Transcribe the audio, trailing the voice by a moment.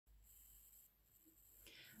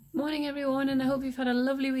Morning everyone, and I hope you've had a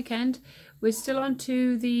lovely weekend. We're still on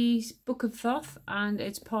to the Book of Thoth and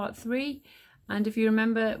it's part 3. And if you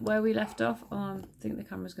remember where we left off, I think the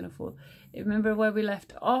camera's going to fall. If you remember where we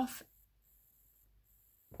left off,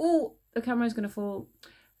 the camera's going to fall.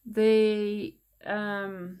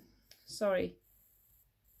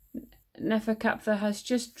 Neferkaptha has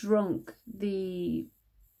just drunk the,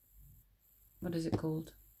 what is it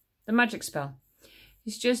called? The magic spell.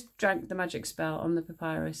 He's just drank the magic spell on the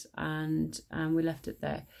papyrus, and we left it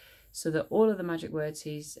there, so that all of the magic words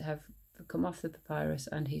have come off the papyrus,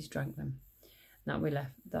 and he's drank them.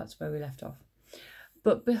 That's where we left off.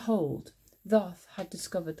 But behold, Thoth had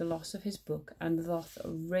discovered the loss of his book, and Thoth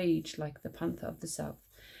raged like the panther of the south.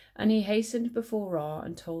 And he hastened before Ra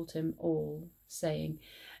and told him all, saying,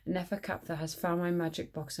 Neferkaptha has found my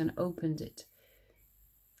magic box and opened it,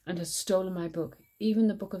 and has stolen my book, even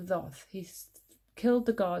the book of Thoth. He's killed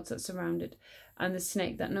the guards that surround it, and the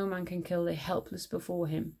snake that no man can kill lay helpless before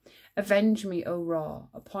him. Avenge me, O Ra,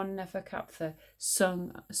 upon Neferkaptha,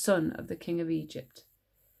 son of the king of Egypt.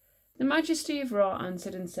 The majesty of Ra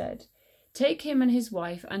answered and said, Take him and his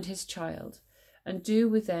wife and his child, and do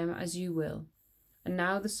with them as you will. And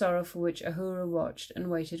now the sorrow for which Ahura watched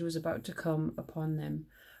and waited was about to come upon them,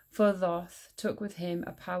 for Thoth took with him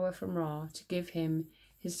a power from Ra to give him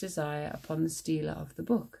his desire upon the stealer of the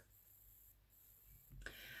book.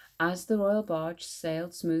 As the royal barge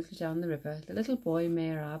sailed smoothly down the river, the little boy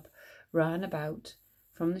Merab ran about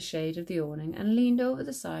from the shade of the awning and leaned over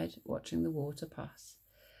the side, watching the water pass.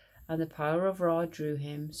 And the power of Ra drew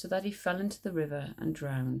him, so that he fell into the river and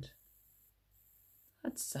drowned.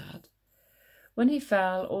 That's sad. When he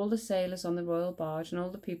fell, all the sailors on the royal barge and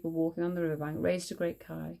all the people walking on the riverbank raised a great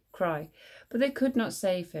cry, but they could not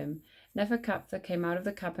save him. Neferkaptha came out of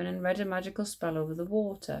the cabin and read a magical spell over the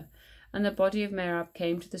water, and the body of Merab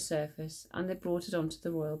came to the surface, and they brought it onto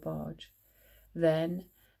the royal barge. Then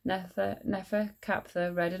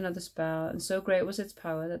Neferkaptha read another spell, and so great was its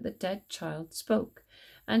power that the dead child spoke,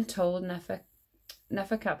 and told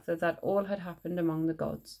Neferkaptha that all had happened among the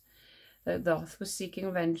gods, that Thoth was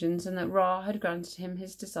seeking vengeance, and that Ra had granted him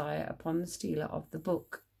his desire upon the stealer of the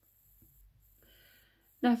book.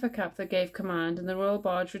 Neferkaptha gave command, and the royal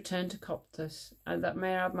barge returned to Coptos, and that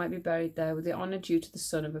Merab might be buried there with the honour due to the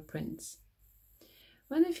son of a prince.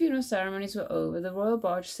 When the funeral ceremonies were over, the royal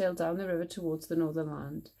barge sailed down the river towards the northern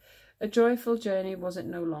land. A joyful journey was it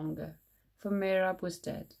no longer, for Merab was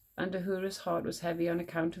dead, and Ahura's heart was heavy on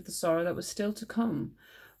account of the sorrow that was still to come,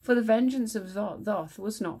 for the vengeance of Thoth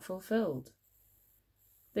was not fulfilled.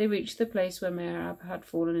 They reached the place where Merab had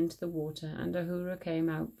fallen into the water, and Ahura came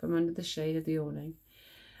out from under the shade of the awning,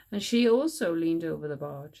 and she also leaned over the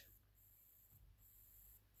barge.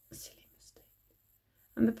 Silly mistake.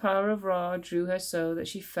 And the power of Ra drew her so that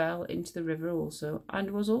she fell into the river also,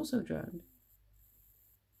 and was also drowned.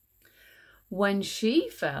 When she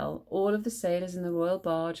fell, all of the sailors in the royal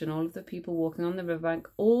barge and all of the people walking on the riverbank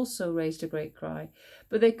also raised a great cry,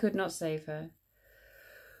 but they could not save her.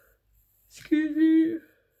 Excuse me.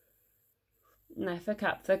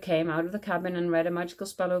 Neferkaptha came out of the cabin and read a magical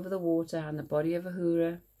spell over the water, and the body of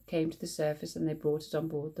Ahura came to the surface, and they brought it on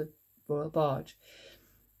board the royal barge.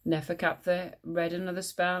 Neferkaptha read another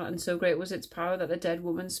spell, and so great was its power that the dead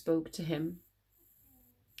woman spoke to him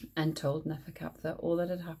and told Neferkaptha all that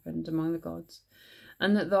had happened among the gods,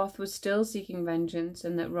 and that Thoth was still seeking vengeance,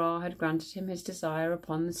 and that Ra had granted him his desire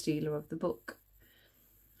upon the stealer of the book.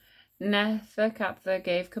 Neferkaptha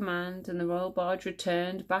gave command, and the royal barge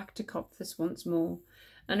returned back to Coptos once more,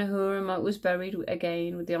 and Ahura was buried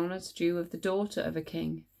again with the honours due of the daughter of a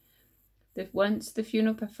king. Once the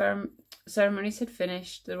funeral ceremonies had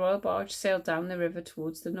finished, the royal barge sailed down the river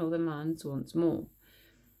towards the northern lands once more.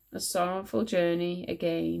 A sorrowful journey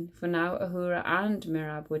again, for now Ahura and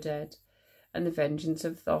Merab were dead, and the vengeance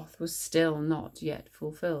of Thoth was still not yet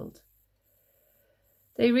fulfilled.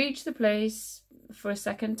 They reached the place for a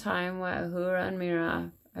second time where Ahura and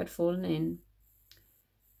Merab had fallen in.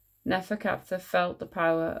 Neferkaptha felt the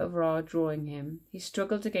power of Ra drawing him. He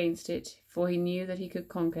struggled against it, for he knew that he could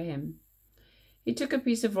conquer him. He took a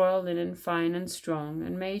piece of royal linen, fine and strong,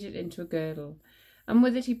 and made it into a girdle, and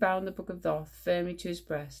with it he bound the book of Thoth firmly to his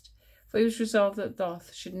breast, for he was resolved that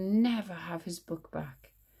Thoth should never have his book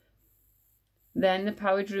back. Then the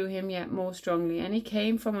power drew him yet more strongly, and he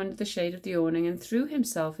came from under the shade of the awning and threw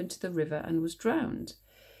himself into the river and was drowned.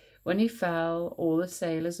 When he fell, all the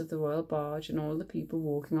sailors of the royal barge and all the people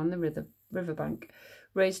walking on the riverbank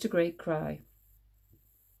raised a great cry,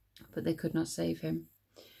 but they could not save him.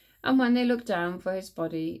 And when they looked down for his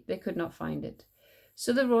body, they could not find it.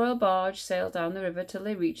 So the royal barge sailed down the river till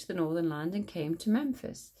they reached the northern land and came to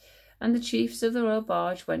Memphis. and the chiefs of the royal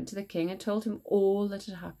barge went to the king and told him all that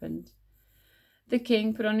had happened. The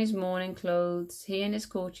king put on his mourning clothes, he and his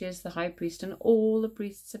courtiers, the high priest, and all the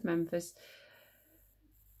priests of Memphis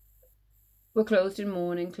were clothed in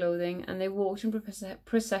mourning clothing, and they walked in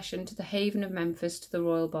procession to the haven of Memphis to the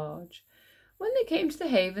royal barge. When they came to the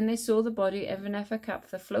haven, they saw the body of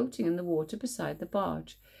Neferkaptah floating in the water beside the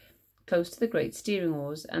barge, close to the great steering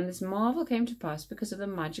oars, and this marvel came to pass because of the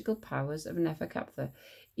magical powers of Neferkaptah.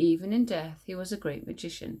 Even in death he was a great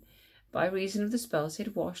magician, by reason of the spells he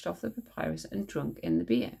had washed off the papyrus and drunk in the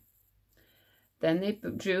beer. Then they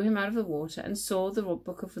drew him out of the water and saw the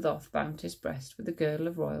book of Thoth bound to his breast with a girdle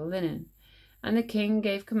of royal linen. And the king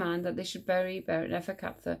gave command that they should bury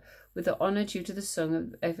Neferkaptah with the honour due to the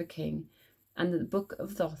son of a king, and that the book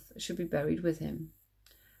of Thoth should be buried with him.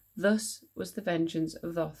 Thus was the vengeance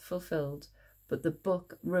of Thoth fulfilled, but the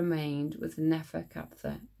book remained with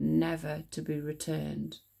Neferkaptah, never to be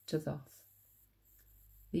returned to Thoth.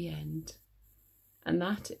 The end. And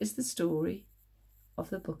that is the story of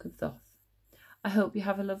the book of Thoth. I hope you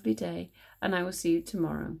have a lovely day, and I will see you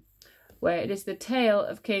tomorrow, where it is the tale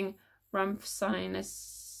of King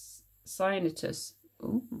Rampsinitus.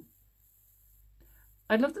 Ooh.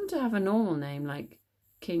 I'd love them to have a normal name like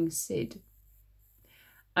King Sid.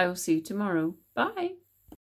 I will see you tomorrow. Bye.